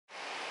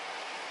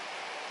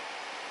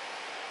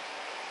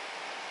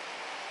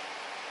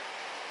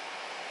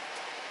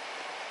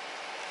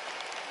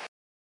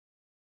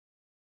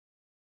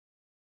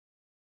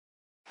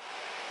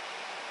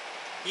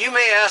You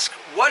may ask,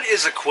 what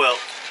is a quilt?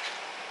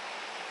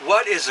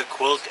 What is a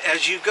quilt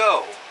as you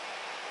go?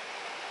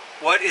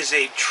 What is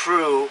a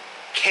true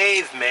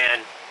caveman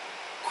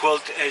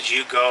quilt as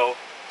you go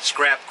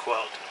scrap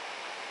quilt?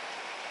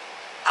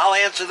 I'll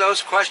answer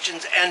those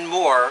questions and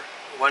more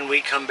when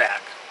we come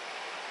back.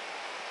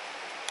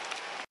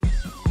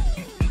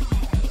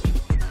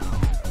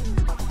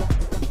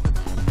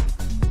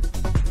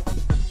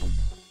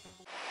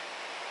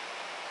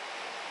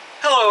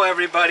 Hello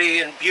everybody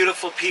and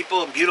beautiful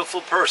people and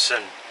beautiful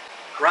person.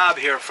 Rob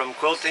here from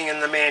Quilting in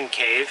the Man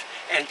Cave,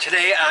 and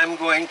today I'm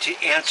going to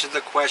answer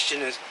the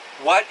question is,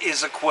 what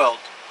is a quilt?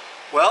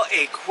 Well,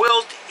 a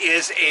quilt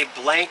is a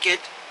blanket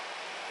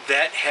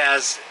that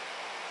has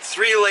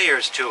 3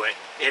 layers to it.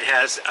 It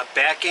has a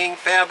backing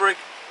fabric,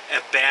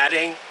 a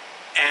batting,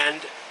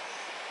 and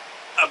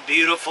a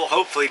beautiful,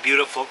 hopefully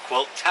beautiful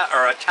quilt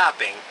or a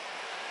topping.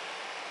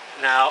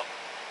 Now,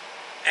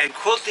 and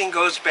quilting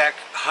goes back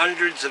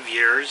hundreds of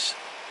years.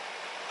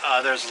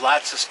 There's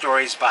lots of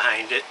stories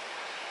behind it.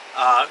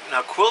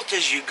 Now, quilt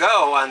as you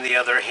go, on the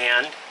other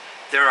hand,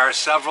 there are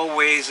several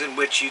ways in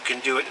which you can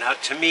do it. Now,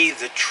 to me,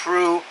 the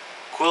true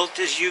quilt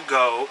as you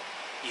go,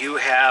 you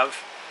have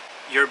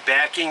your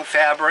backing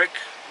fabric,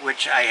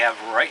 which I have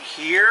right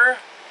here.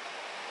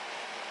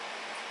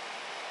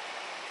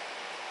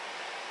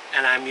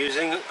 And I'm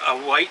using a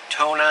white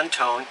tone on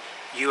tone.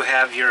 You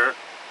have your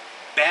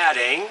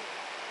batting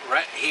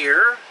right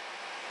here.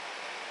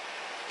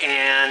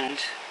 And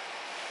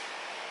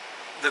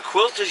the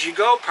quilt as you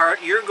go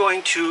part, you're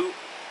going to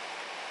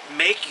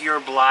make your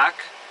block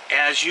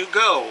as you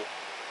go.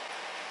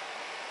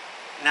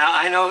 Now,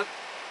 I know,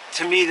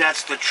 to me,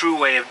 that's the true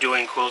way of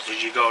doing quilt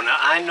as you go. Now,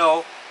 I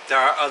know there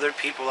are other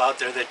people out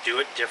there that do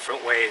it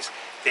different ways.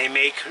 They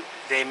may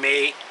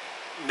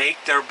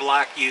make their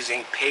block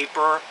using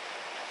paper,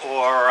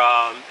 or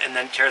and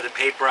then tear the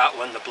paper out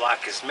when the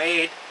block is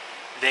made.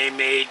 They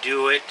may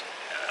do it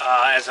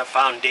as a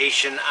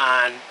foundation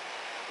on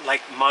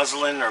like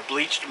muslin or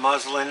bleached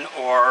muslin,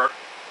 or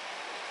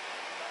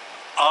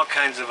all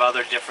kinds of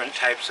other different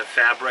types of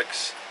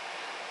fabrics.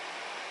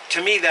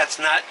 To me, that's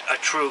not a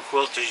true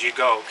quilt as you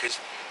go,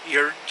 because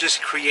you're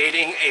just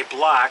creating a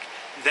block.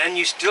 Then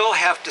you still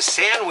have to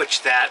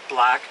sandwich that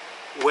block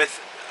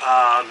with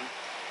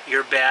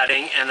your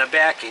batting and a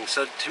backing.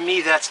 So to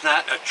me, that's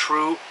not a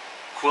true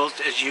quilt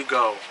as you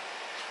go.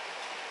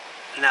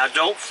 Now,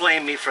 don't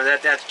flame me for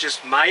that. That's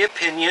just my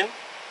opinion.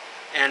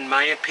 And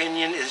my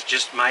opinion is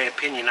just my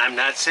opinion. I'm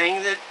not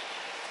saying that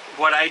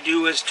what I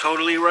do is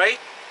totally right,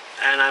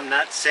 and I'm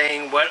not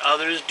saying what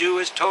others do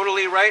is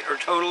totally right or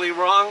totally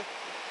wrong.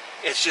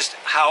 It's just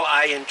how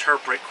I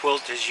interpret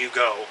quilt as you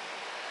go.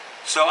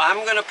 So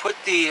I'm going to put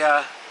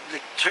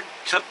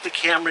tip the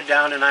camera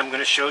down, and I'm going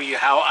to show you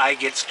how I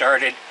get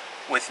started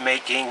with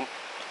making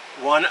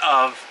one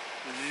of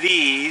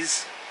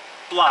these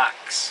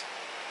blocks.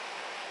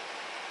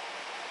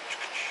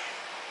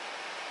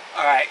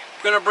 Alright,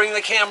 I'm going to bring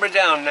the camera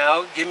down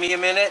now. Give me a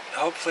minute.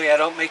 Hopefully I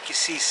don't make you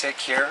seasick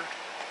here.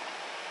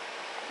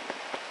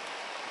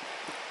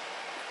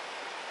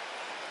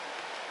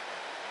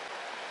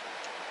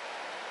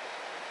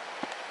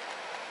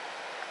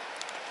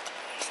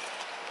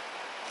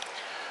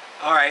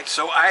 Alright,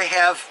 so I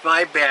have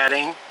my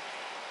batting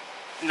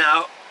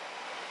now,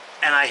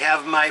 and I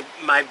have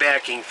my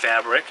backing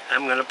fabric.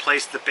 I'm going to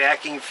place the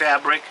backing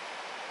fabric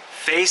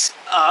face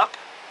up,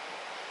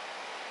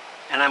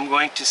 and I'm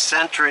going to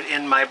center it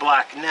in my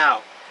block.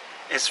 Now,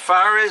 as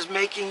far as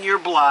making your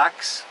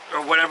blocks,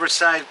 or whatever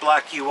size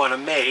block you want to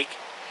make,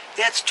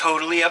 that's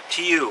totally up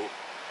to you.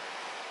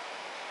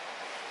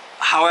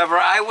 However,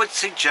 I would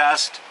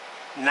suggest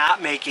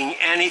not making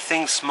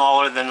anything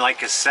smaller than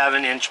like a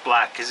 7-inch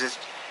block, because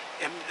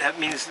that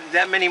means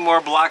that many more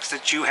blocks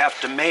that you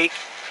have to make,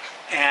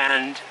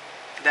 and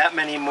that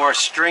many more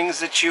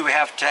strings that you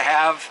have to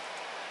have.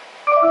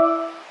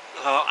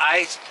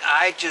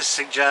 I just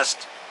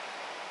suggest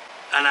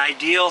an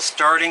ideal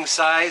starting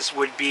size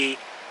would be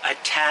a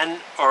 10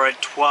 or a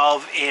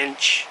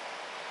 12-inch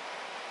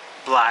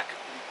block.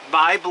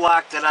 My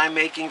block that I'm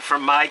making for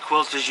my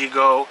quilt as you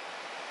go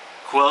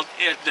quilt,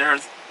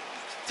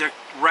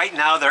 right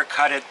now they're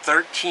cut at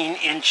 13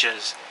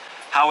 inches.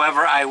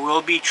 However, I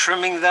will be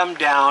trimming them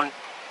down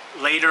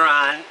later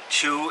on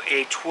to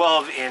a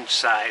 12-inch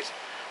size.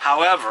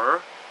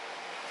 However,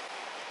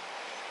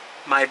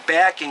 my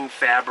backing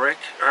fabric,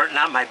 or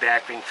not my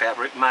backing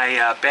fabric,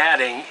 my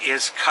batting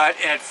is cut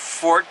at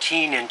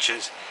 14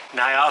 inches.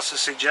 Now, I also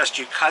suggest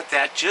you cut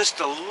that just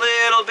a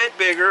little bit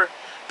bigger,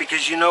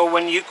 because you know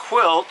when you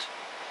quilt,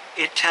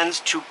 it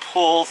tends to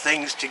pull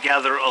things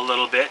together a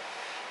little bit.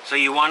 So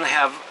you want to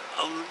have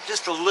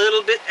just a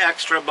little bit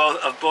extra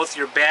of both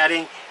your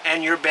batting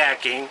and your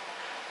backing,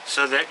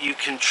 so that you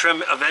can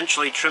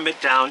eventually trim it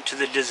down to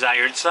the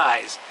desired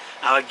size.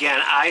 Now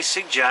again, I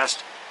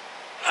suggest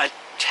a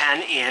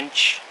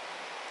 10-inch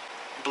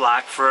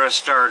block for a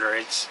starter.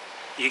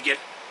 You get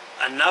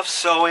enough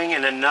sewing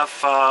and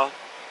enough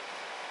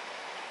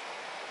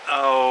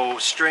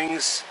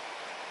strings,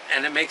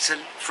 and it makes it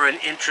for an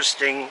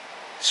interesting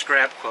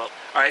scrap quilt.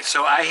 All right,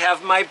 so I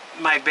have my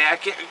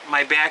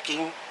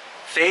backing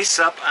face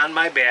up on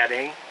my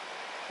batting.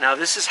 Now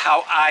this is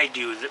how I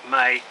do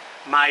my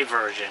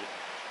version.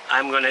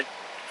 I'm going to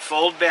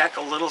fold back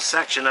a little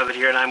section of it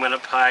here, and I'm going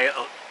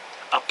to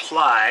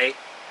apply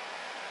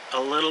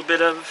a little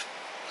bit of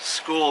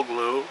school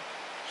glue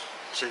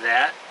to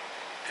that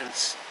and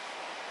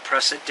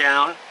press it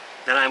down.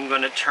 Then I'm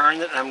going to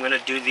turn it. I'm going to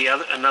do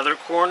another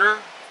corner.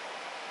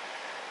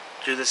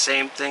 Do the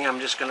same thing. I'm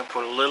just going to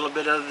put a little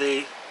bit of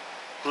the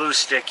glue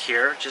stick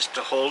here just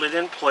to hold it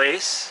in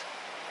place,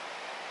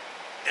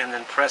 and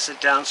then press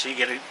it down so you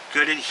get a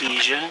good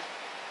adhesion.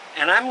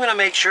 And I'm going to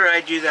make sure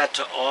I do that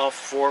to all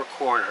 4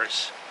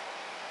 corners.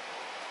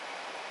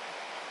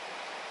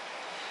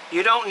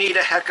 You don't need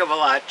a heck of a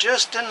lot,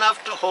 just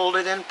enough to hold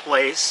it in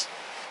place.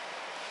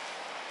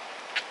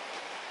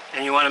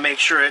 And you want to make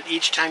sure that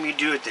each time you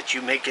do it that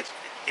you make it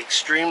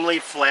extremely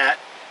flat.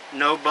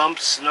 No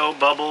bumps, no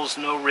bubbles,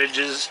 no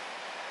ridges,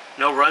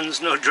 no runs,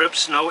 no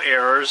drips, no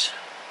errors.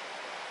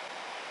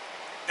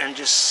 And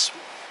just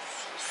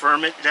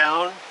firm it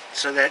down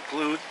so that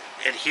glue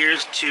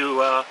adheres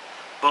to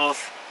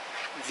both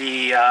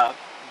the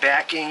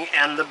backing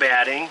and the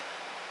batting.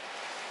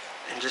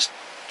 And just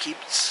keep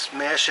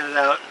smashing it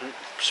out and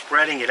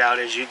spreading it out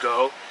as you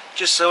go,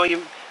 just so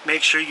you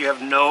make sure you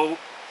have no,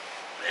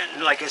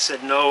 like I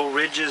said, no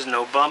ridges,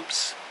 no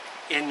bumps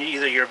in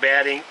either your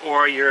batting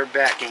or your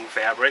backing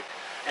fabric.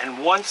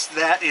 And once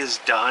that is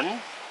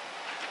done,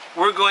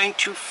 we're going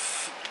to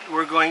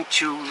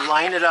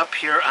line it up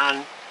here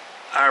on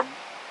our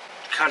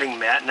cutting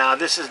mat. Now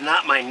this is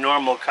not my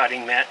normal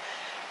cutting mat.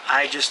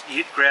 I just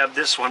grabbed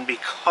this one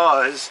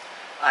because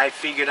I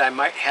figured I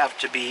might have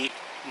to be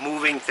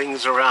moving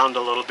things around a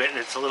little bit, and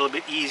it's a little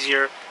bit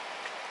easier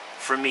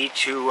for me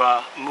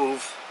to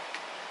move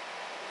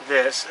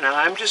this. Now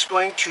I'm just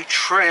going to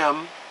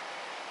trim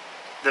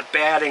the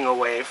batting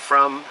away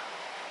from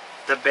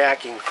the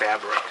backing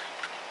fabric.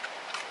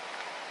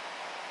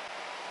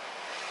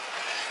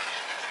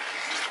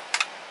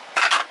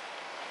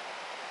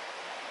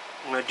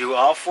 I'm going to do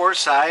all 4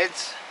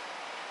 sides.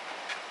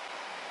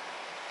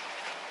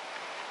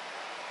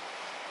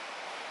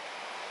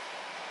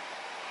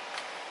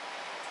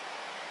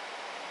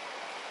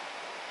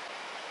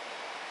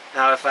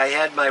 Now if I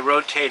had my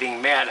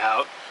rotating mat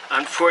out,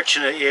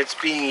 unfortunately it's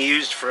being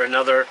used for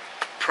another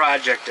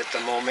project at the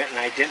moment and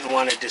I didn't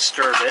want to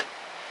disturb it.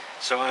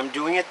 So I'm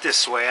doing it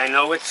this way. I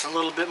know it's a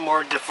little bit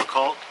more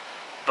difficult,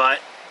 but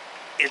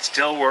it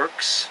still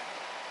works.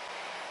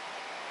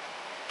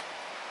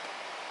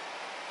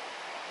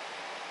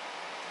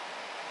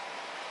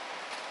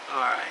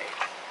 Alright.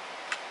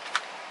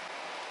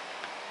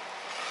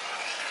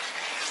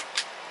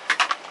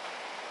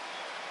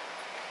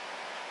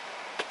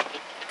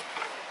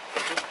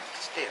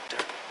 Stay up there.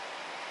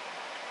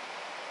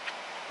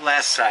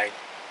 Last side.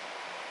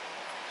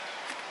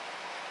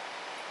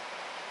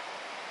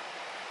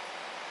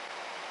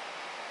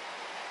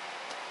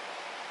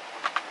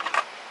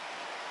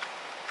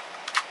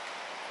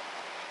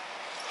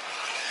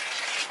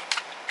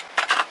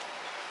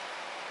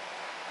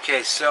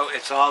 Okay, so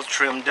it's all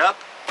trimmed up,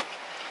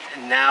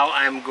 and now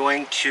I'm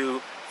going to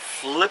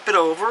flip it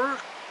over.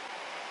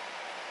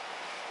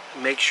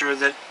 Make sure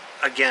that,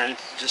 again,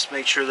 just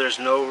make sure there's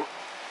no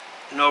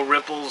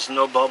ripples,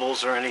 no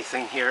bubbles or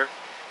anything here.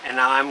 And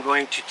now I'm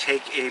going to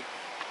take a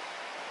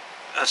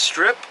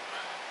strip.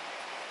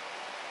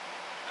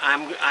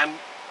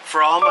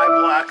 For all my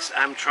blocks,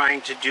 I'm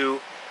trying to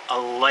do a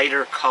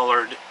lighter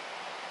colored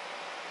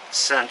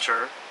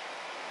center.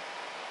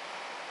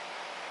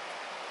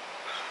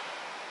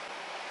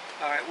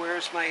 Alright,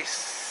 where's my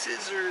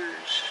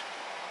scissors?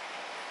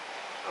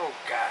 Oh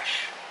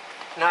gosh.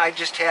 No, I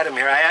just had them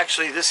here.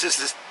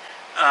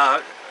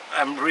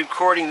 I'm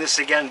recording this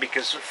again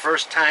because the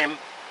first time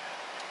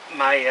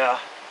my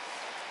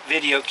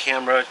video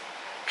camera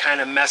kind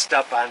of messed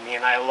up on me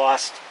and I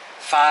lost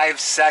 5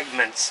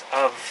 segments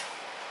of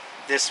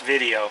this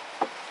video.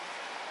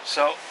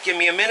 So give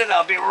me a minute,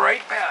 I'll be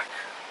right back.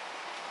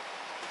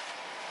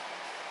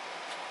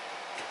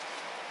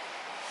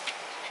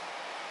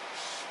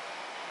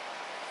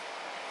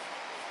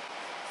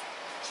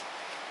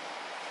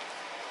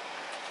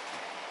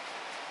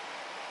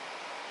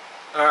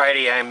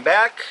 Alrighty, I'm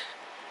back.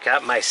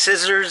 Got my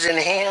scissors in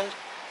hand.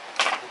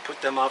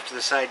 Put them off to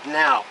the side.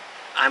 Now,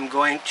 I'm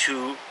going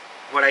to,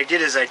 what I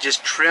did is I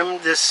just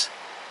trimmed this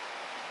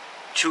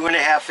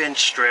 2.5 inch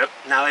strip.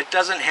 Now it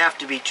doesn't have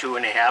to be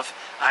 2.5.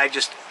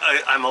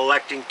 I'm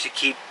electing to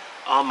keep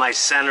all my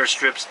center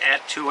strips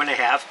at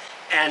 2.5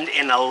 and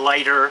in a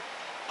lighter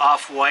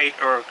off-white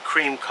or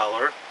cream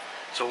color.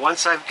 So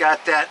once I've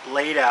got that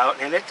laid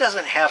out, and it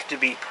doesn't have to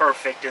be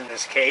perfect in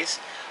this case,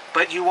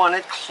 but you want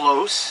it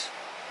close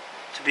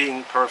to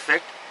being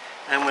perfect.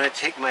 I'm going to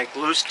take my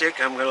glue stick,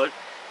 I'm going to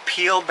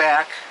peel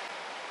back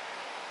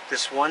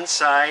this one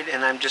side,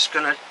 and I'm just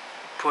going to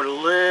put a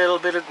little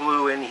bit of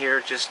glue in here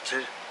just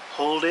to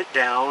hold it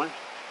down.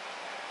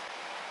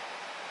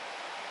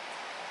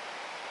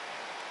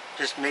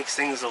 Just makes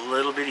things a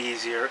little bit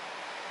easier.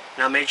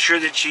 Now make sure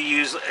that you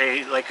use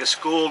like a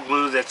school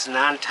glue that's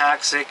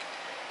non-toxic,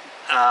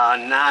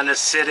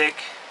 non-acidic,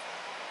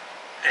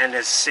 and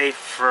is safe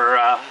for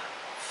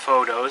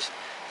photos.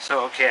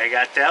 So okay, I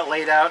got that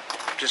laid out.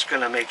 I'm just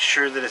going to make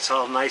sure that it's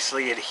all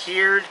nicely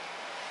adhered.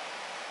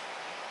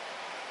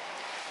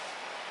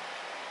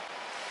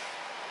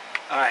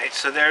 Alright,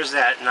 so there's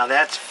that. Now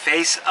that's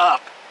face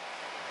up.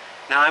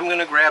 Now I'm going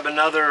to grab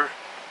another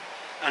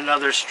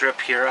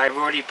strip here. I've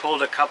already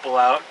pulled a couple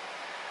out.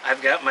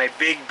 I've got my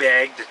big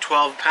bag, the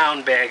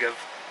 12-pound bag of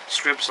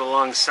strips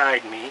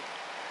alongside me.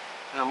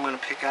 And I'm going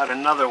to pick out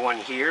another one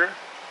here.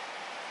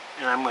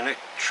 And I'm going to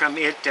trim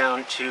it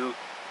down to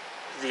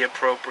the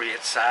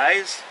appropriate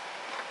size.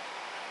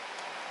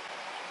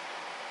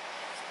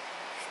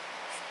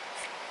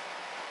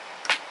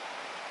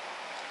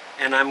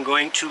 And I'm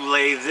going to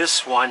lay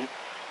this one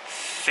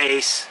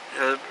face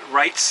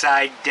right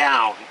side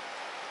down.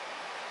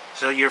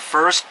 So your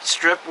first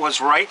strip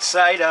was right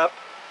side up.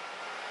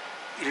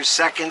 Your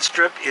second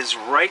strip is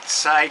right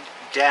side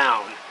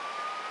down.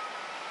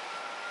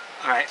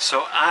 Alright,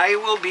 so I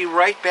will be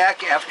right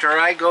back after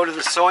I go to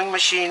the sewing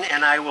machine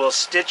and I will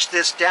stitch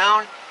this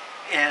down,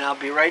 and I'll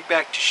be right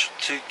back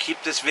to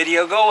keep this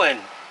video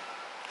going.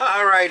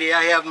 Alrighty,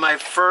 I have my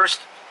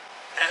first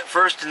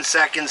and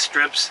second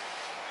strips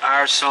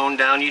are sewn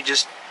down. You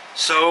just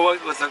sew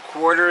it with a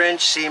 1/4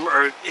 inch seam,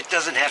 or it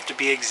doesn't have to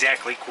be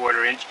exactly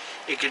 1/4 inch.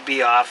 It could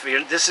be off.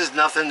 This is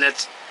nothing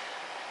that's,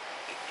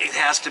 it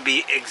has to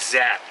be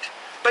exact,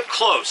 but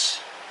close.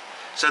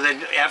 So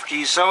then after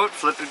you sew it,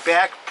 flip it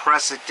back,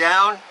 press it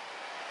down,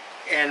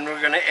 and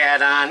we're going to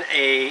add on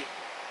a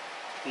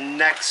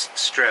next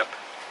strip.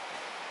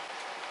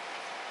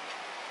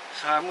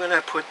 So I'm going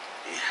to put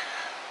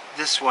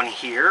this one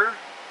here,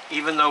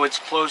 even though it's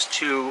close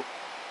to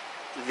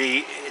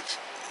it's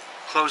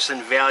close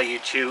in value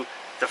to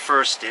the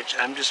first stitch.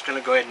 I'm just going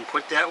to go ahead and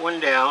put that one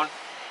down,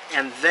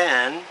 and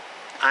then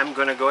I'm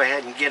going to go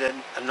ahead and get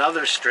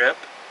another strip,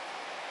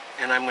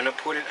 and I'm going to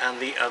put it on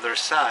the other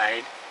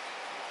side.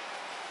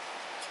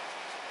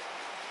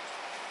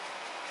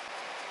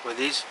 Well,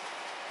 these,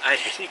 I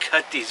didn't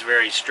cut these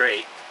very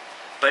straight,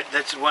 but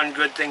that's one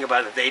good thing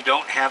about it. They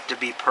don't have to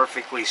be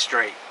perfectly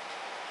straight.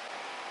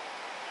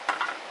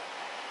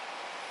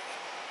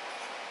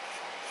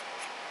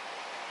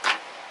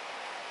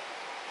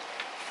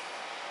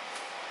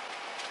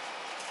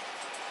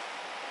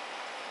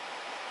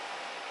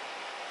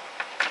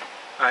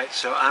 Alright,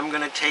 so I'm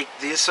going to take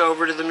this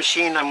over to the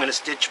machine. I'm going to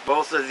stitch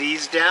both of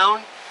these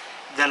down.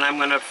 Then I'm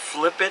going to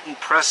flip it and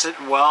press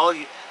it well.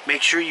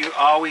 Make sure you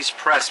always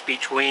press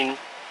between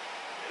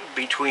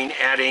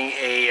adding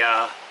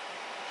a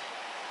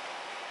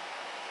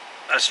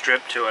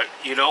strip to it.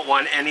 You don't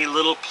want any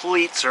little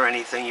pleats or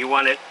anything. You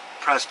want it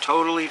pressed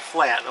totally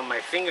flat. Oh,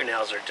 my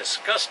fingernails are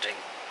disgusting.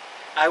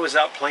 I was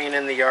out playing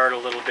in the yard a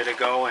little bit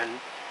ago and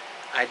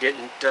I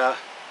didn't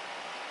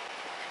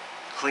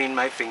clean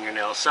my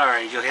fingernails.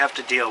 Sorry, you'll have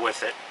to deal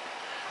with it.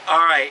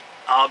 Alright,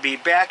 I'll be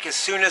back as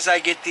soon as I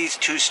get these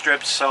 2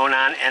 strips sewn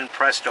on and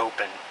pressed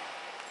open.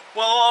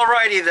 Well,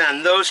 alrighty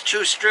then, those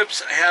 2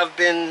 strips have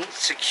been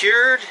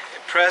secured,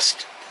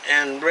 pressed,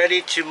 and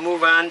ready to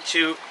move on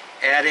to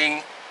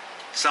adding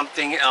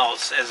something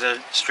else as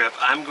a strip.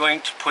 I'm going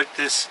to put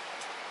this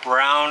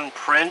brown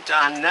print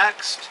on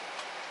next.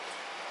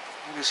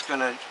 I'm just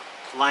going to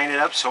line it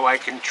up so I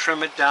can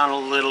trim it down a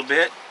little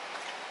bit.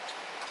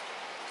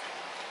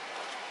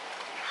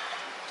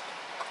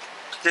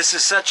 This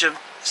is such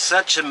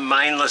a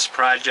mindless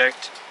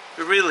project.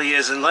 It really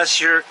is,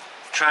 unless you're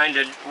trying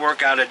to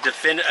work out a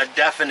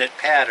definite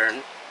pattern.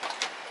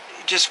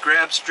 You just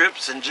grab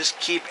strips and just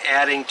keep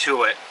adding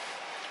to it.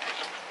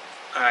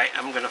 Alright,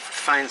 I'm going to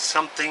find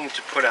something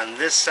to put on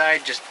this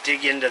side. Just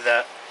dig into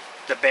the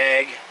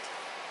bag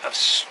of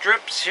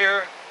strips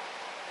here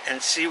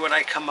and see what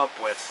I come up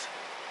with.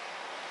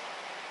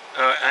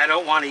 I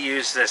don't want to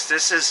use this.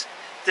 This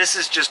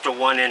is just a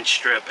 1-inch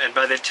strip, and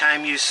by the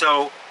time you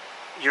sew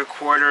your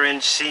 1/4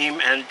 inch seam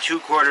and 2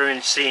 1/4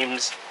 inch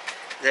seams,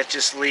 that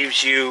just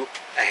leaves you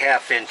a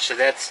 1/2 inch. So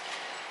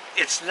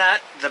it's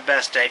not the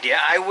best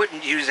idea. I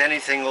wouldn't use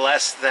anything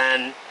less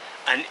than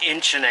 1.5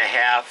 inches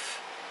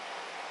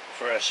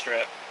for a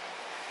strip.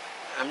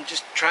 I'm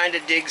just trying to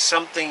dig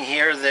something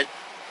here that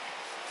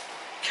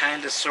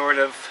kind of sort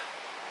of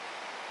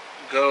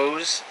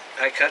goes.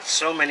 I cut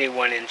so many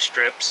 1-inch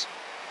strips,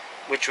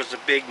 which was a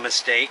big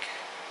mistake.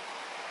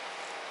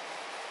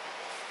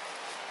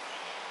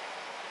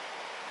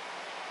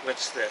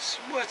 What's this?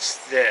 What's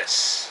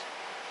this?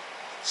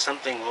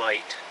 Something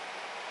light.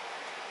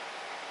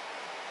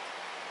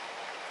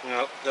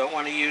 Nope, don't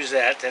want to use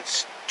that.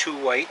 That's too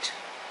white.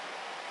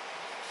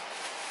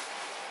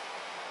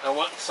 I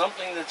want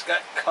something that's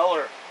got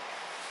color.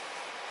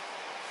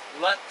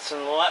 Lots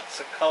and lots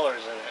of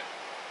colors in it.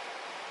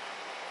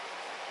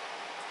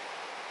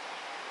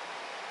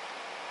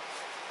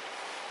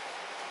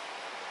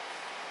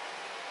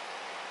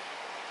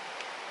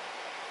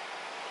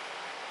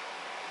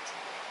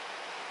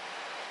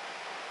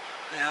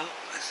 Well,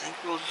 I think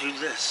we'll do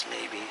this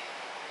maybe.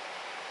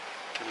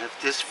 And if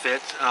this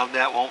fits, oh,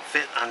 that won't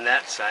fit on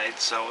that side,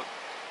 so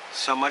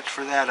much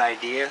for that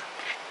idea.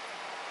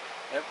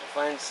 I have to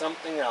find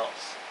something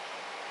else.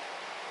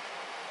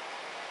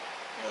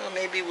 Well,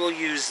 maybe we'll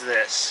use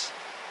this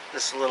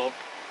little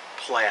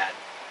plaid.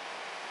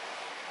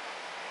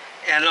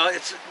 And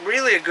it's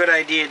really a good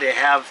idea to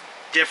have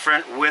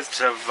different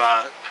widths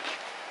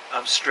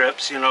of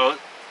strips, you know,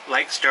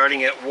 like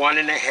starting at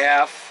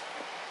 1.5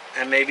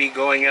 and maybe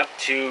going up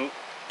to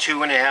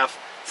 2.5,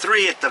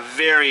 3 at the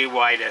very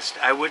widest.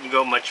 I wouldn't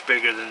go much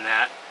bigger than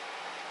that.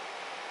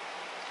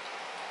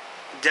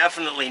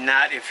 Definitely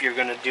not if you're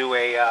going to do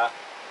a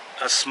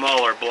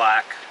smaller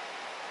block.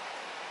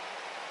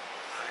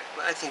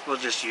 But I think we'll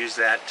just use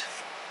that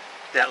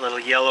little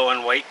yellow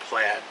and white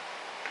plaid.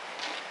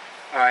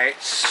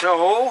 Alright,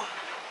 so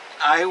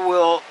I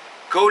will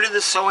go to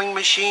the sewing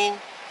machine,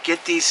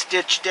 get these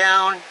stitched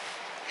down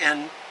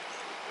and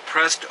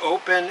pressed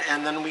open,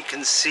 and then we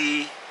can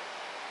see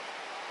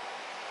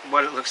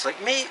what it looks like.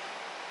 I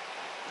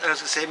was going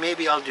to say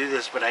maybe I'll do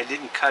this, but I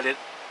didn't cut it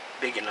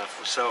big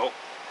enough, so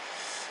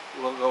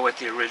we'll go with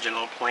the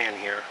original plan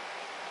here.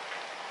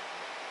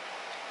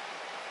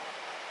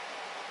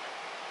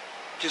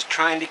 Just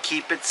trying to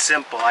keep it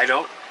simple. I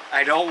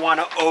don't want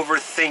to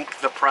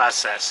overthink the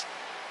process.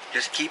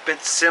 Just keep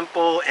it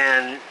simple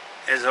and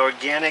as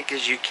organic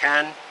as you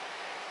can,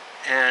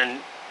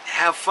 and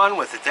have fun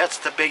with it. That's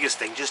the biggest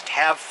thing. Just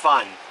have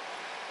fun.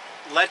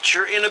 Let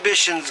your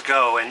inhibitions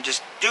go and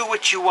just do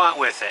what you want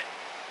with it.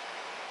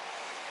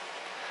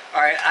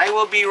 Alright, I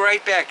will be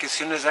right back as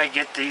soon as I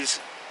get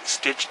these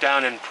stitched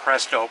down and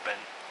pressed open.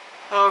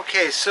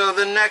 Okay, so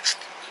the next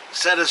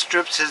set of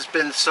strips has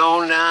been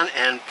sewn on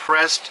and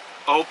pressed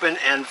open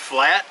and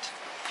flat.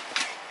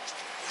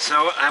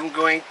 So I'm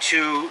going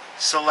to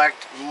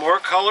select more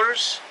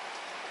colors.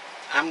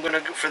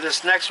 For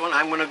this next one,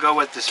 I'm going to go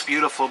with this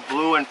beautiful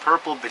blue and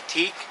purple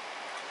batik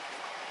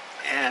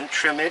and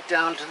trim it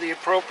down to the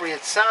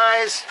appropriate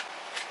size.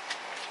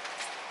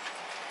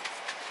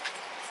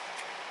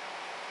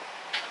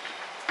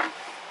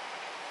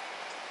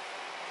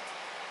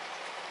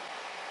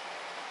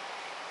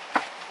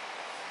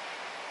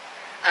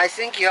 I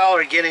think y'all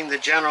are getting the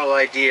general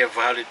idea of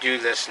how to do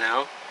this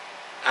now.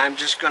 I'm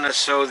just going to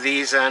sew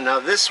these on. Now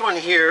this one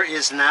here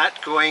is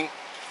not going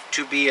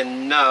to be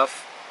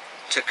enough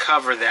to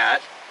cover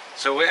that.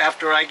 So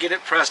after I get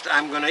it pressed,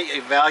 I'm going to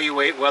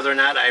evaluate whether or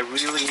not I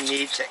really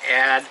need to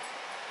add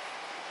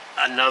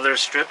another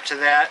strip to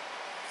that,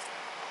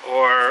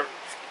 or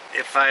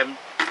if I'm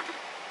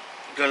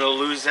going to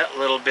lose that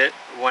little bit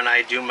when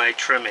I do my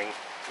trimming.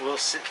 We'll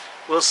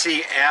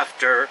see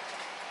after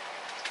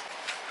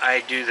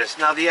I do this.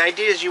 Now the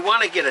idea is you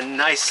want to get a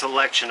nice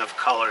selection of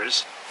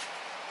colors,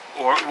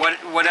 or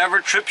whatever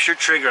trips your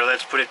trigger,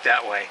 let's put it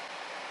that way.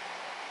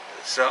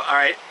 So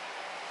alright,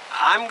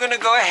 I'm going to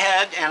go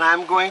ahead and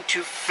I'm going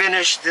to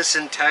finish this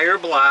entire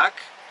block,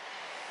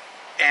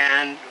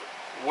 and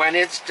when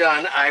it's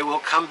done I will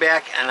come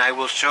back and I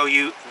will show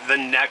you the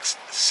next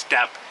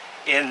step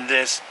in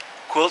this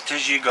Quilt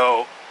As You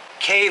Go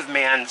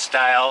caveman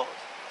style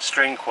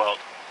string quilt.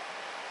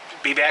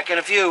 Be back in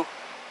a few.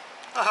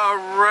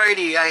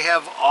 Alrighty, I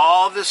have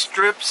all the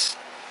strips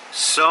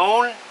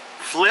sewn,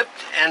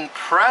 flipped and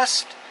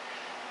pressed.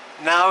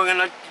 Now I'm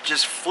going to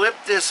just flip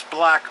this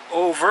block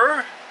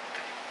over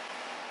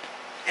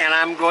and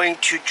I'm going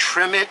to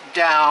trim it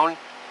down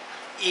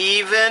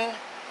even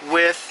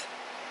with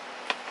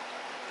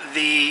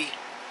the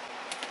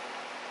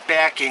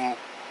backing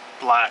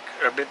block,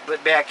 or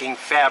backing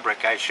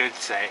fabric I should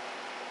say.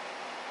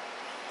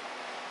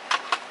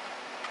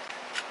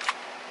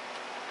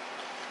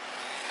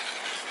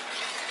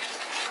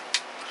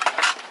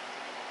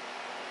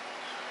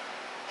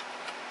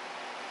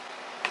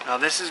 Now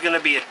this is going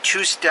to be a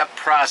two-step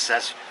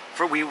process.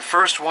 We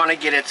first want to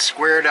get it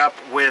squared up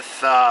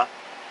with the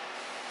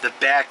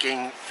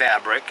backing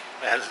fabric,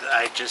 as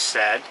I just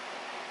said,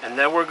 and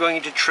then we're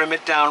going to trim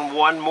it down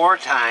one more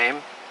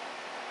time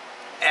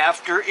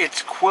after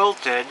it's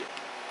quilted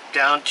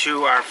down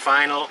to our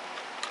final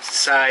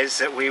size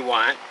that we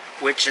want,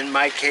 which in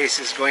my case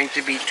is going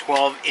to be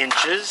 12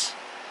 inches.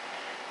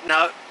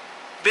 Now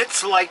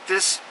bits like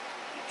this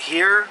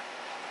here,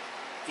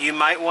 you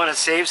might want to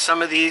save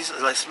some of these,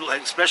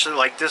 especially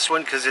like this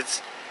one, because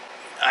it's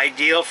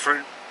ideal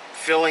for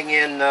filling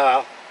in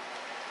the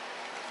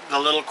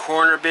little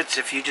corner bits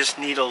if you just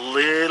need a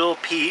little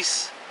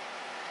piece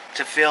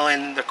to fill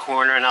in the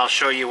corner, and I'll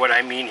show you what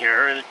I mean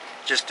here in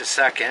just a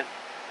second.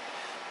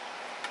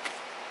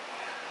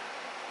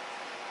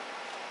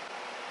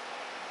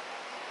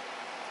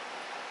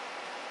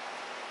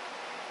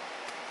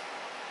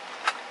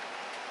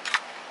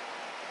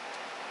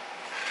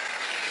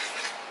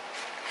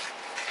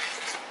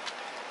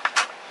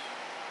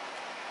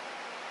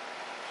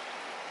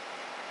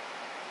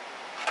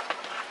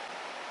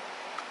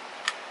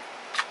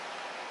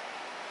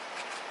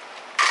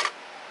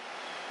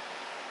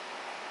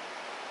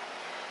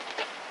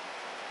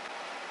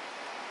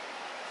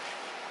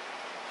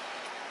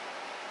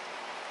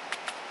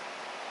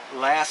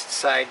 Last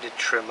side to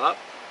trim up.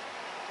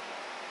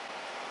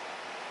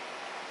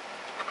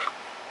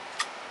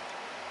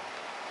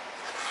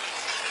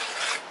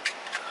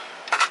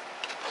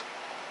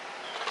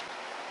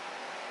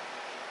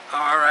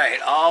 Alright,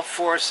 all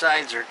four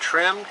sides are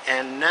trimmed,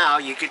 and now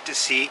you get to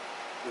see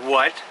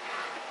what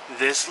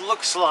this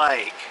looks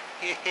like.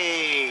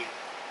 Hey,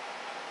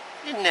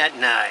 isn't that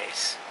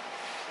nice?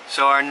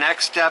 So our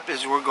next step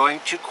is we're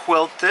going to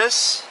quilt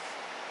this,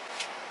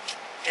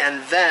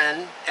 and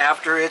then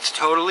after it's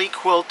totally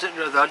quilted,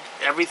 or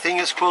everything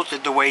is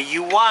quilted the way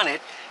you want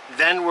it,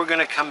 then we're going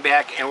to come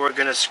back and we're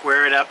going to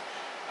square it up,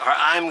 or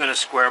I'm going to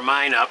square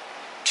mine up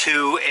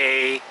to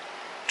a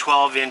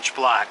 12-inch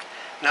block.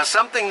 Now,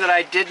 something that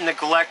I did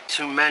neglect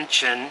to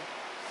mention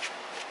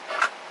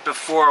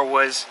before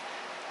was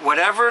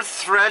whatever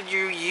thread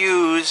you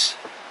use,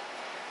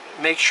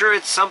 make sure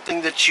it's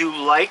something that you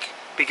like,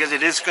 because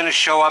it is going to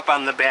show up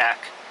on the back.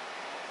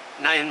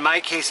 Now, in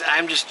my case,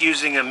 I'm just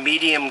using a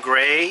medium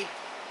gray,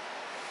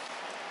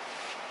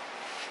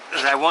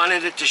 because I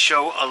wanted it to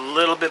show a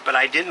little bit, but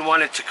I didn't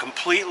want it to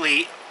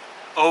completely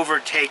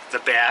overtake the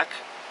back.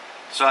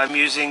 So I'm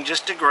using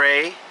just a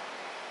gray,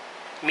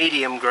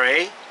 medium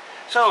gray.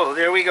 So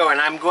there we go, and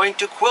I'm going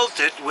to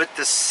quilt it with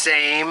the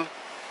same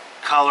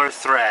color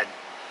thread.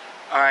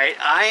 Alright,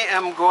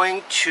 I'm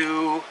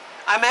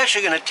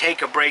actually going to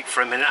take a break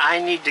for a minute.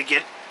 I need to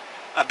get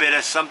a bit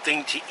of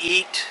something to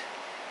eat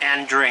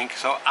and drink.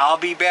 So I'll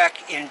be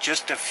back in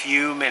just a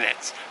few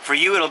minutes. For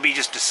you it'll be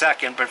just a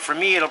second, but for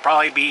me it'll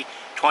probably be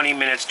 20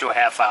 minutes to a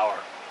half hour.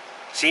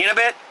 See you in a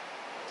bit?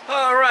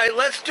 Alright,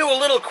 let's do a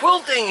little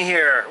quilting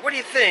here. What do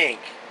you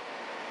think?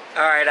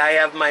 Alright, I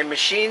have my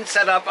machine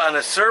set up on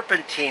a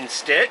serpentine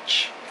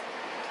stitch.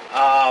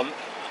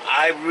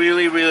 I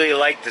really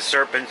like the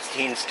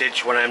serpentine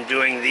stitch when I'm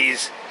doing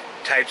these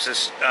types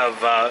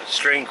of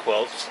string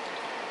quilts.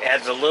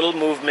 Adds a little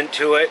movement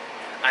to it.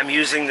 I'm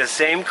using the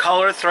same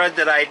color thread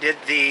that I did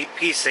the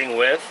piecing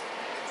with.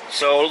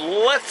 So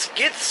let's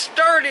get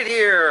started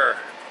here.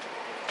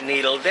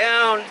 Needle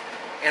down.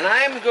 And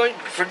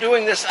for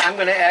doing this, I'm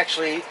going to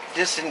actually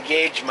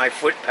disengage my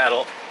foot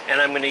pedal, and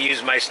I'm going to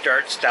use my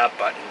start-stop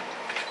button.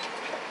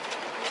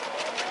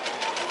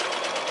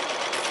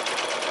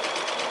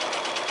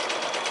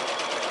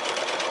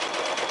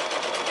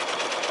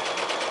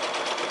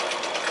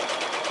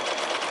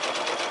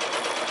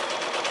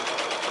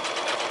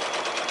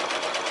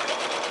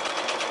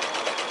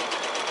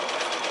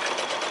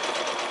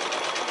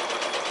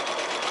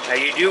 Now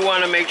you do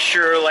want to make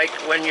sure, like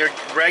when you're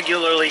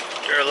regularly,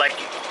 or like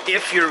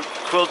if you're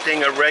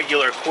quilting a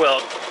regular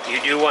quilt, you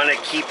do want to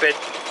keep it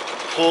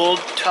pulled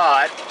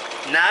taut,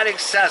 not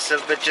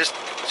excessive, but just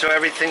so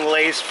everything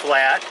lays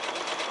flat.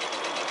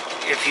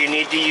 If you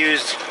need to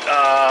use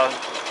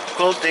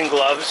quilting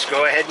gloves,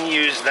 go ahead and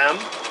use them.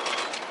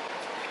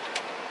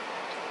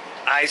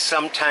 I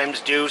sometimes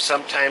do,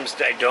 sometimes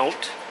I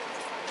don't.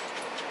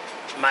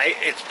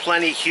 It's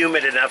plenty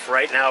humid enough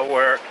right now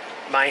where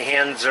my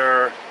hands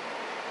are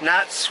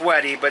not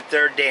sweaty, but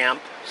they're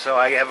damp, so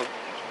I have a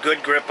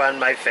good grip on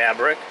my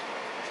fabric.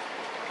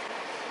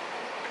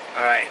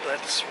 Alright,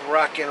 let's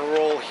rock and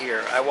roll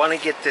here. I want to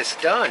get this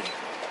done.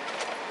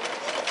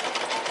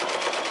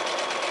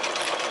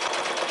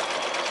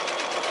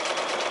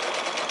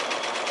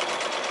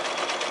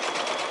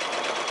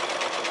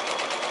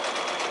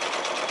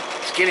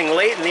 It's getting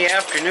late in the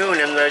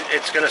afternoon and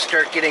it's going to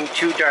start getting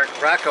too dark.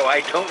 Rocco,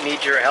 I don't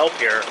need your help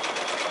here.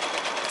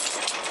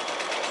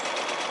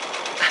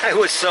 I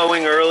was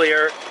sewing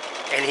earlier,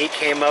 and he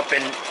came up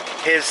and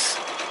his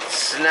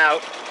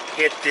snout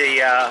hit the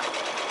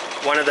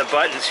one of the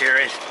buttons here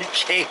and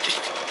changed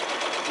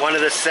one of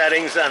the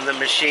settings on the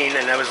machine,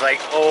 and I was like,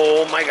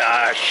 oh my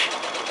gosh.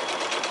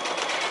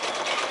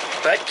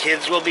 But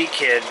kids will be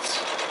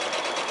kids.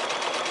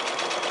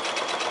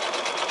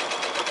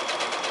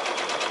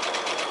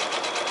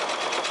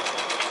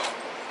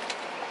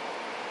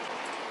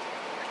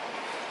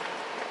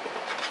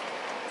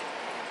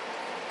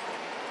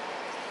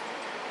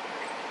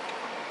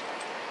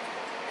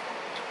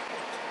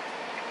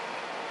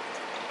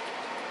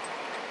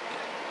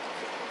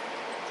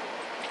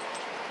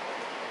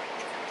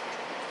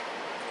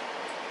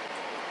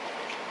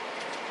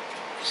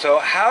 So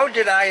how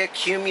did I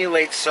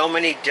accumulate so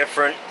many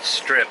different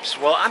strips?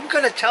 Well, I'm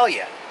going to tell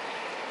you.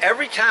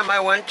 Every time I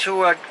went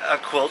to a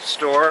quilt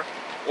store,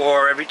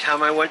 or every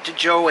time I went to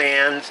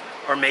Joann's,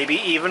 or maybe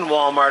even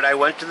Walmart, I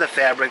went to the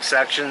fabric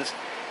sections,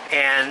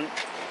 and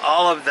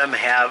all of them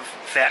have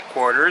fat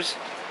quarters.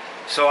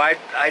 So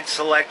I'd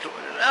select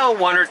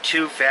one or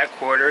two fat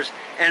quarters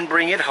and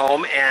bring it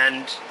home,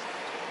 and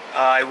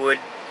I would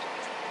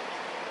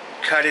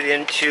cut it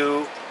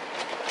into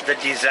the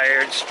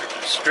desired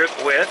strip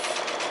width.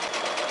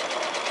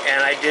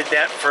 And I did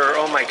that for,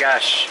 oh my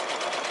gosh,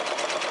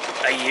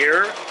 a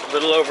year, a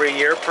little over a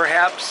year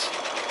perhaps,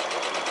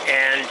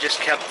 and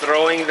just kept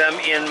throwing them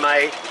in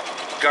my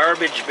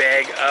garbage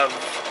bag of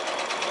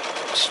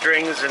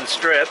strings and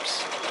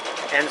strips,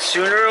 and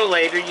sooner or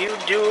later you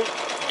do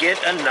get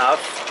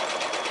enough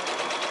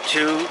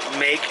to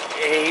make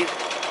a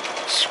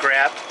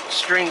scrap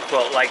string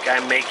quilt like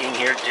I'm making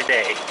here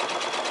today.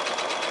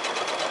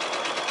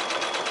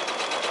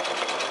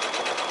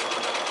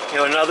 You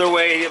know, another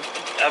way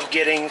of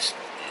getting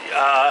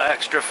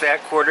extra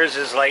fat quarters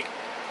is like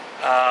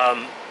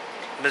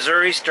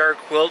Missouri Star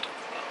Quilt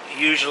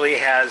usually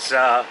has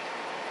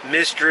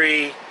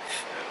mystery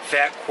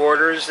fat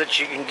quarters that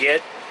you can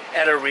get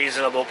at a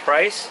reasonable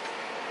price.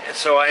 And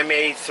so I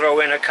may throw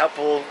in a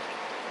couple,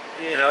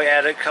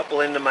 add a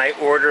couple into my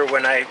order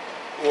when I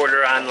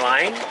order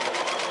online.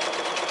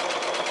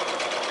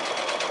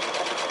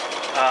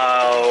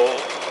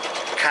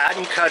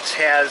 Cotton Cuts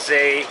has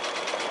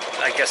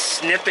like a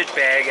snippet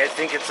bag. I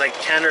think it's like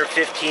 $10 or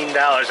 $15.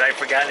 I've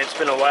forgotten. It's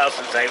been a while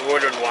since I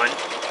ordered one.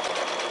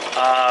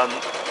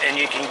 And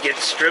you can get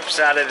strips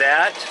out of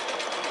that.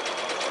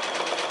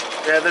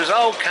 Yeah, there's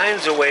all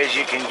kinds of ways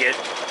you can get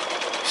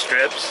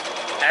strips.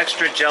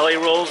 Extra jelly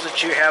rolls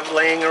that you have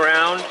laying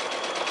around,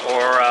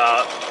 or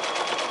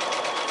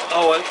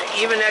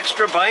even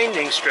extra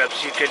binding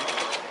strips. You could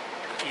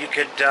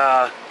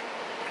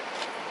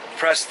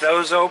press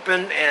those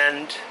open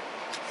and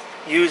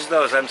use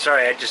those. I'm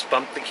sorry, I just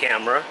bumped the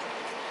camera.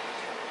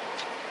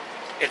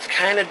 It's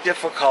kind of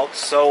difficult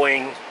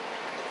sewing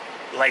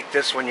like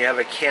this when you have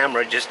a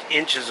camera just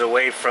inches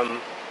away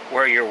from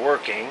where you're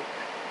working.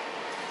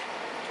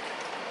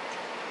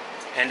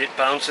 And it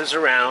bounces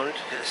around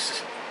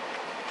as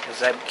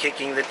I'm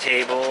kicking the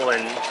table,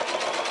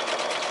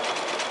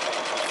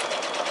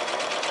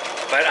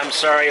 but I'm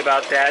sorry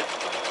about that.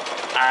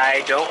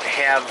 I don't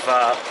have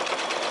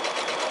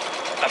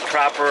a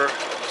proper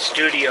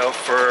studio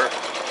for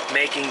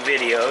making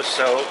videos,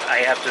 so I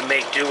have to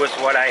make do with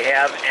what I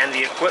have and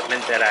the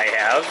equipment that I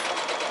have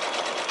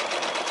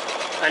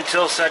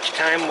until such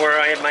time where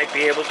I might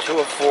be able to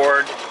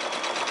afford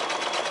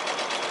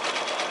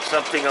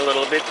something a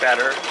little bit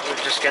better.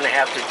 We're just going to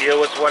have to deal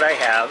with what I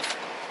have.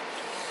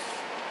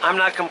 I'm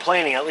not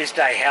complaining, at least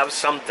I have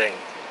something.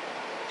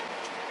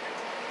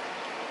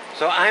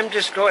 So I'm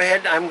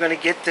going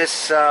to get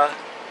this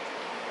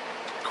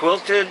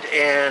quilted,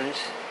 and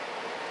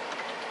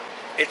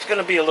it's going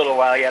to be a little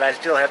while yet. I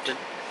still have to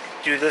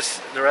do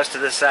this, the rest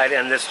of this side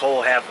and this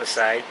whole half a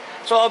side.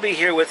 So I'll be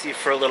here with you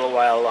for a little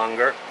while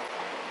longer.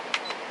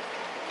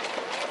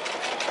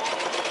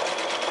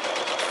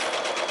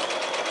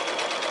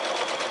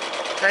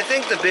 I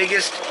think the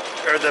biggest,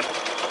 or the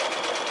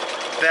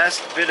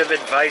best bit of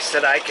advice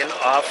that I can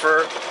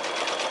offer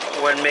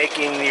when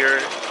making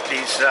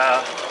these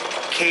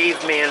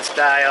caveman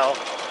style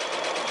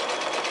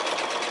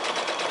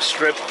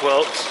strip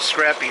quilts,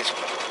 scrappy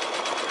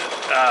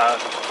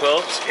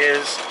quilts,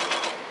 is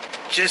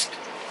just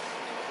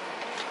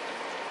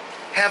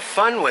have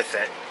fun with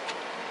it.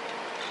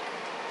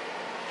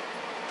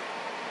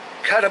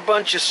 Cut a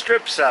bunch of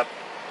strips up,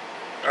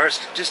 or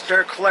just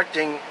start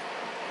collecting,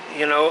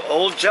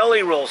 old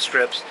jelly roll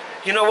strips.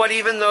 You know what?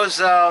 Even those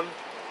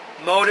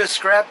Moda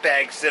scrap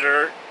bags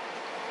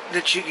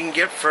that you can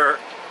get for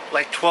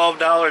like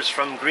 $12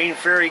 from Green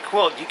Fairy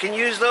Quilt, you can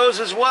use those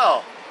as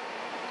well.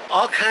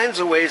 All kinds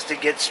of ways to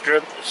get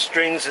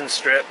strings and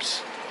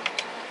strips.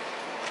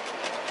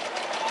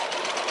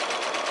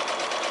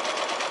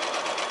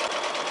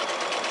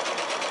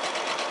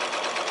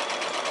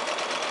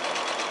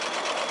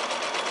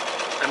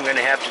 I'm going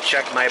to have to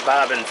check my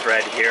bobbin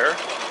thread here,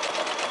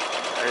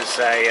 as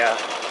I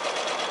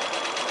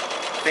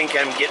think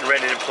I'm getting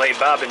ready to play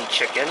bobbin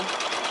chicken.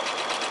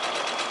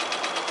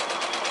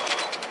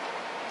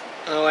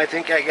 Oh, I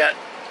think I got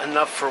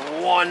enough for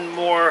one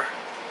more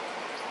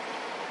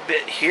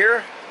bit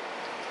here,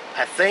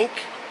 I think.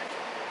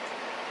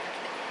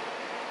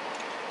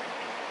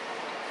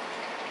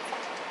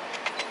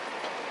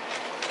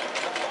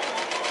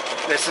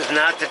 This is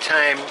not the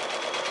time.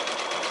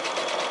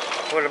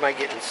 What am I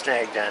getting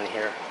snagged on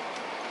here?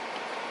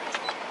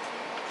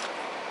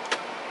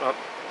 Oh.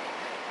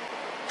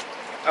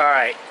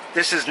 Alright,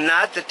 this is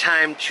not the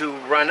time to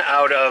run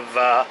out of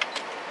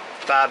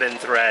bobbin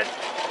thread,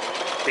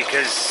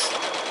 because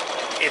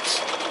it's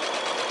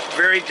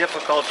very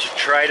difficult to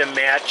try to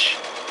match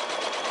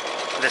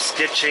the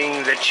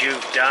stitching that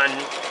you've done.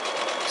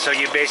 So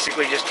you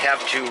basically just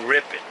have to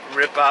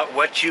rip out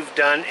what you've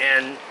done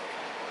and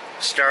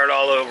start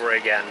all over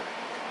again.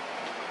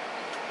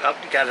 Oh,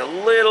 got a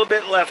little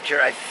bit left here.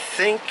 I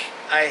think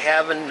I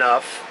have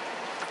enough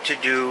to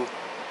do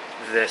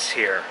this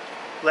here.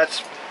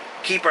 Let's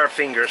keep our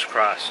fingers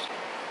crossed.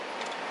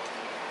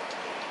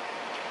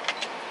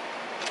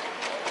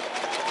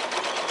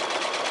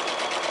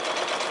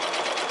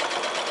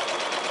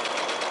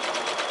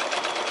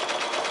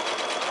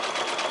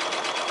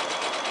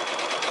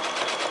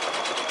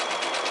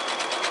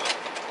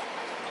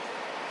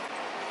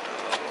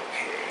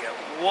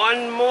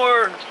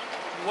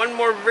 One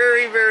more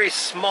very, very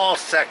small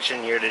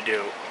section here to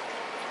do.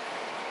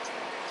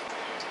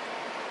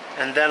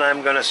 And then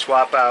I'm going to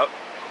swap out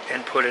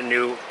and put a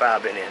new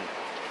bobbin in.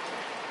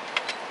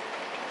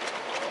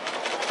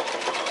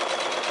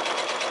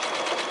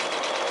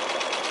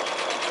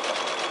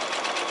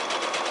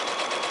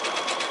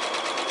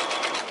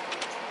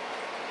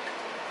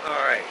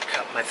 Alright,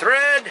 cut my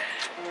thread.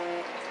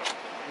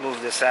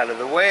 Move this out of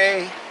the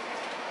way.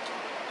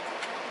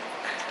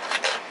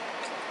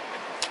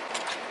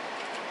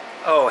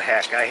 Oh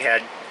heck, I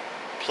had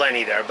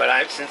plenty there,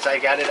 but since I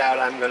got it out,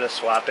 I'm going to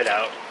swap it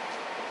out.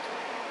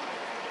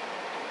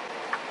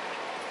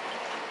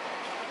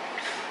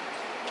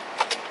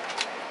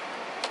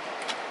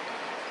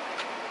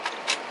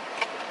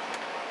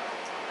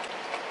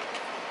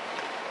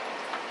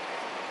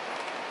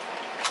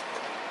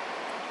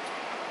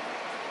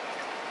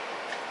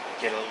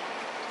 Get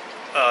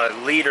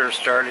a leader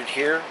started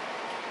here.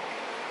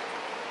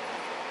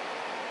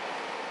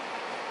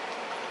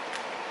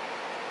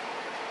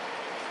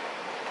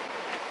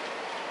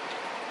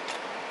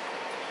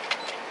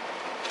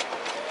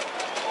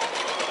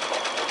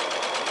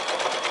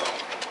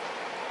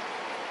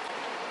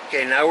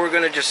 Okay, now we're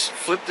going to just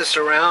flip this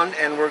around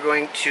and we're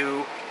going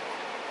to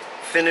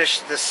finish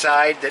the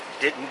side that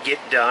didn't get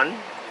done.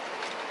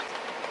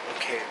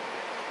 Okay,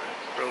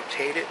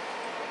 rotate it.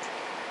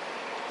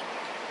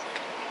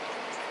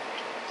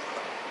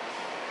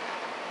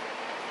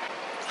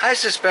 I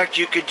suspect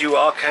you could do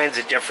all kinds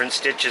of different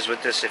stitches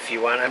with this if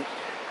you want.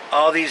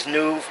 All these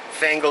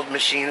new-fangled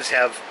machines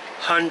have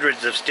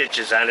hundreds of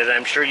stitches on it.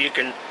 I'm sure you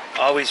can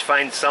always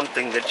find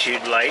something that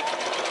you'd like.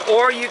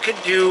 Or you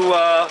could do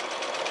a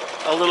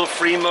little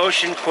free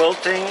motion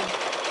quilting,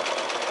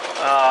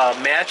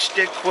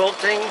 matchstick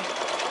quilting,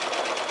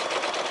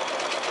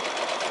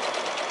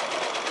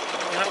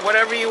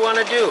 whatever you want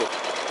to do.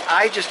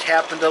 I just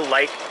happen to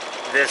like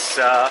this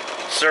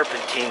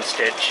serpentine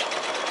stitch.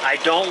 I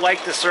don't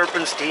like the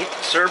serpentine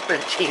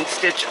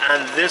stitch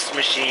on this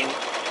machine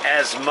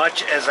as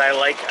much as I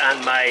like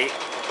on my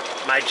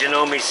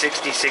Janome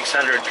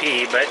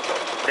 6600P, but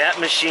that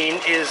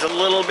machine is a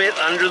little bit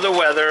under the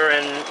weather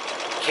and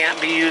can't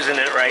be using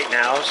it right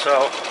now,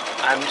 so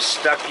I'm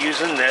stuck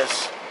using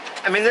this.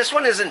 I mean, this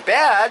one isn't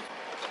bad.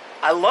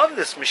 I love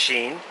this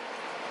machine,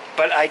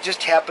 but I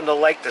just happen to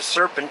like the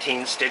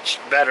serpentine stitch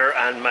better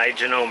on my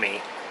Janome.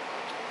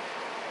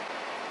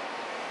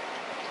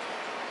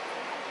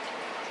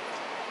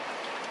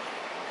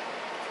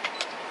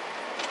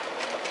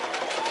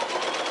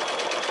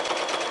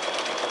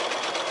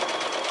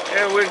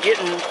 We're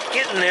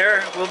getting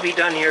there. We'll be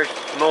done here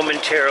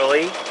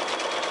momentarily.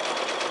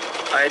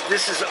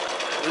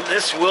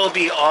 This will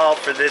be all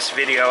for this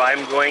video.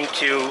 I'm going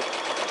to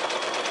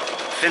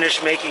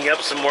finish making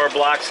up some more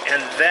blocks,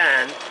 and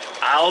then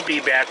I'll be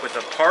back with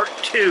a part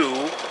 2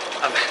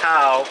 of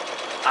how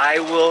I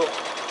will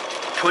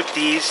put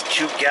these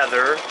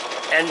together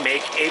and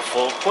make a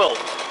full quilt.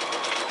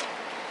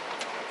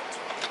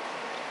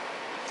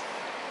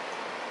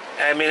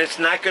 I mean, it's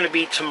not going to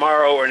be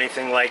tomorrow or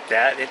anything like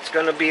that. It's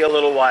going to be a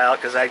little while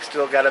because I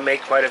still got to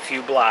make quite a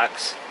few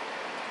blocks.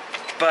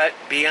 But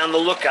be on the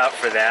lookout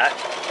for that.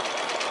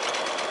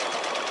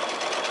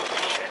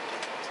 Shit.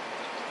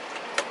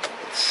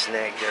 It's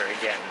snagged there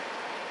again.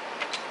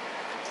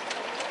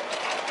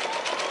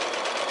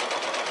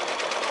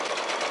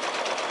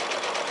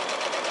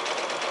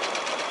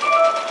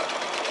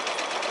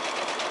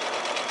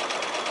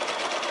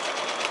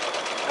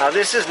 Now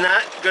this is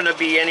not going to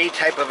be any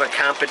type of a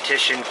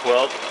competition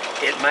quilt.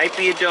 It might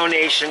be a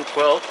donation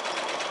quilt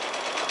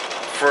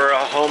for a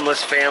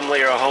homeless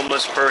family or a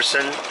homeless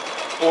person,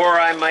 or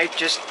I might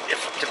just,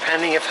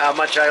 depending if how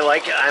much I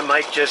like it, I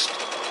might just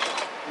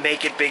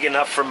make it big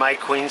enough for my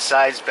queen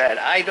size bed.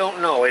 I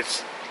don't know.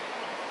 It's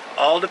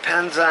all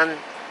depends on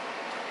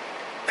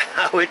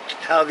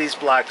how these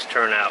blocks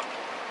turn out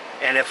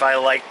and if I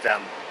like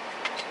them.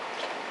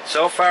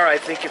 So far I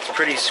think it's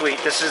pretty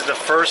sweet. This is the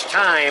first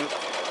time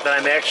that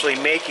I'm actually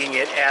making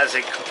it as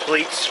a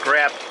complete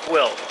scrap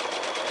quilt.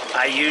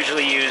 I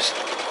usually use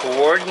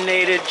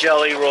coordinated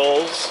jelly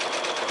rolls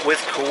with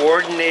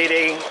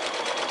coordinating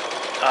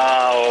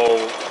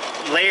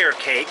layer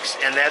cakes,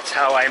 and that's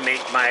how I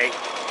make my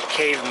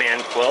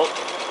caveman quilt.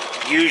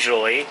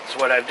 Usually, it's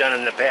what I've done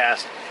in the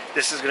past.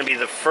 This is going to be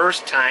the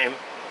first time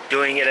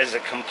doing it as a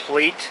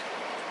complete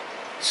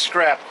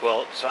scrap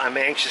quilt, so I'm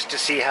anxious to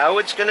see how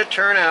it's going to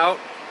turn out.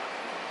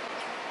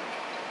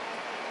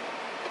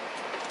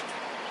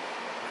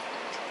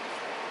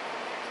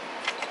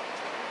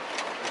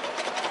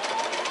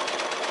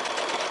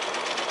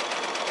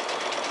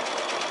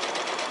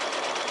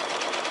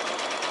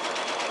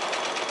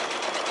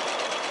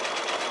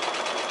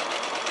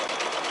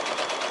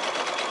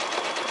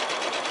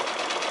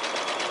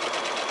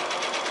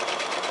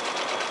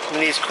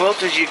 And these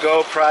Quilt As You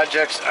Go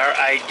projects are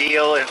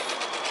ideal if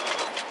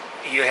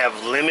you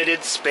have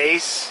limited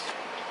space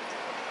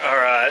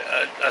or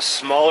a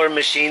smaller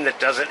machine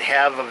that doesn't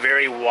have a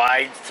very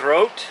wide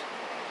throat.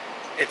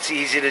 It's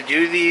easy to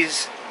do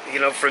these. You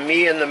know, for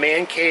me in the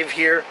man cave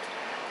here,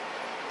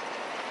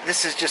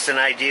 this is just an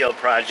ideal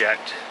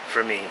project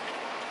for me.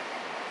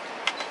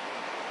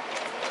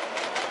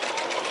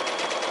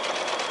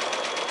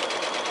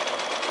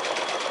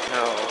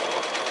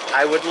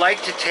 I would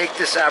like to take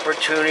this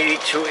opportunity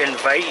to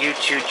invite you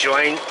to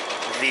join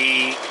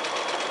the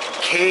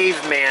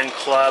Caveman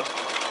Club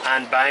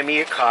on Buy Me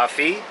a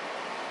Coffee.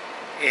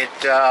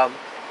 It's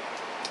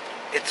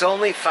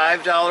only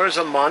 $5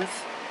 a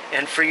month,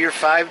 and for your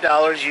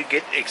 $5 you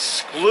get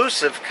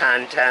exclusive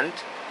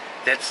content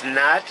that's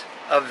not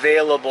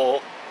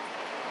available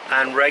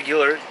on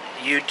regular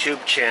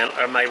YouTube channel,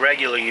 or my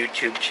regular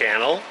YouTube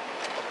channel.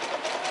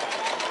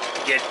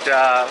 Get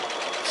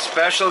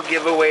special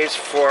giveaways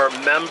for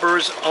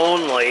members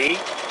only,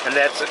 and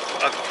that's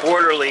a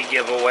quarterly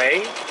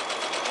giveaway.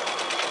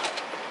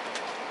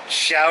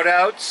 Shout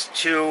outs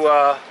to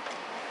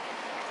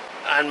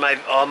on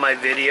all my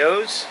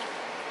videos,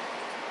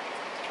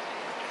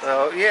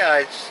 So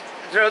yeah,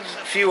 there's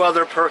a few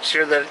other perks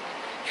here that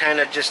kind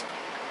of just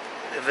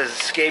have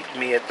escaped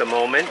me at the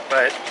moment,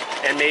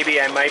 and maybe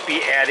I might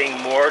be adding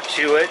more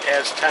to it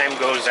as time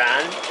goes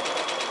on.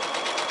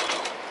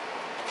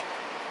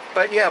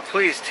 But yeah,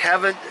 please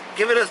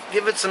give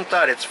it some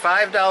thought. It's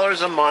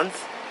 $5 a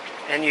month,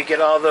 and you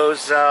get all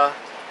those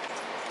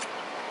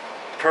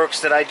perks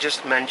that I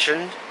just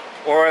mentioned.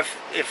 Or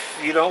if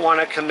you don't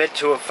want to commit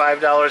to a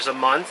 $5 a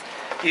month,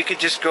 you could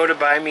just go to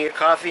Buy Me a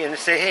Coffee and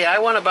say, hey, I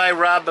want to buy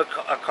Rob a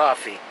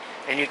coffee.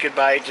 And you could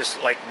buy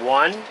just like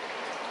 1,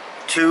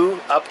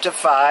 2, up to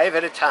 5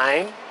 at a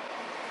time.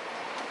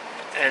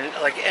 And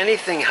like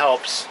anything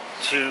helps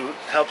to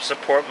help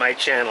support my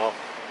channel.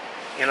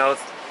 You know,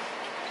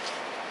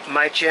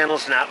 my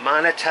channel's not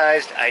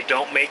monetized. I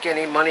don't make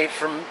any money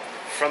from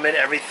it.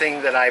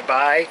 Everything that I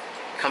buy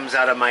comes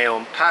out of my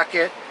own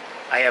pocket.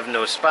 I have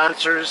no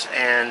sponsors,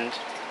 and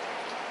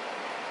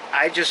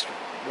I just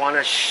want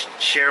to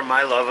share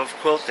my love of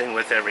quilting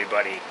with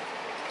everybody.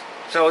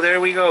 So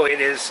there we go. It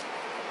is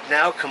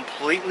now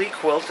completely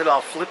quilted. I'll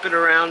flip it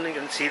around and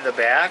you can see the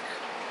back.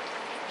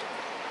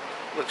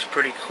 Looks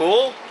pretty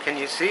cool. Can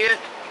you see it?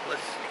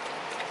 Let's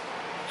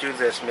do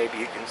this. Maybe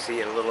you can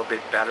see it a little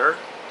bit better.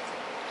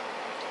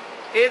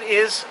 It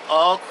is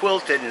all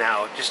quilted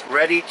now, just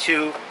ready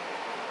to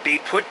be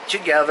put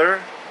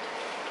together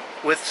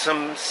with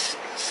some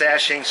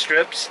sashing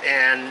strips,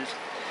 and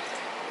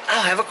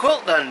I'll have a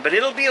quilt done. But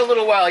it'll be a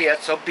little while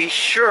yet, so be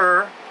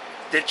sure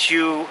that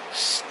you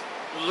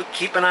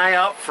keep an eye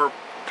out for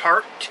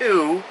part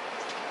 2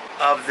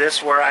 of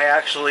this, where I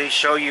actually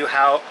show you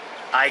how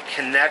I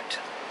connect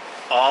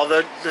all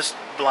the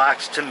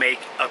blocks to make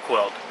a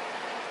quilt.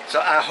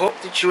 So I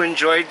hope that you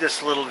enjoyed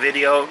this little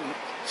video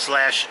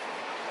slash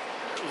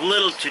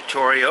little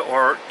tutorial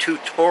or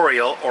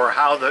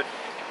how the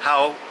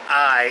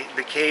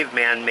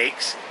caveman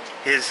makes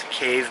his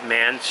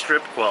caveman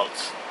strip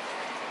quilts.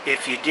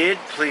 If you did,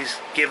 please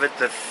give it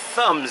the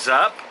thumbs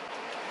up.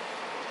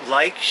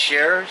 Like,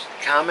 share,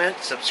 comment,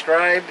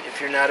 subscribe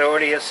if you're not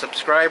already a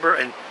subscriber.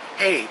 And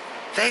hey,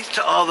 thanks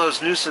to all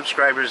those new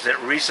subscribers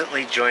that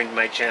recently joined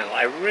my channel.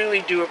 I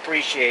really do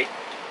appreciate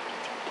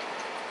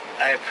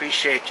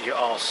you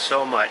all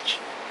so much.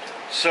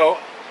 So,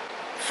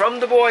 from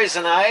the boys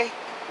and I,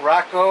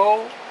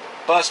 Rocco,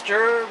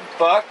 Buster,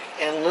 Buck,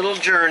 and Little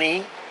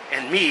Journey,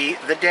 and me,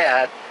 the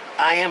dad,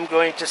 I am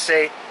going to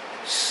say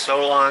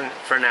so long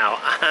for now.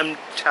 I'm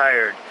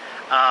tired.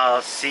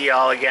 I'll see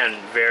y'all again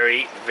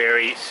very,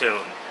 very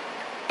soon.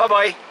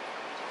 Bye-bye.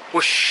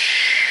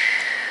 Whoosh.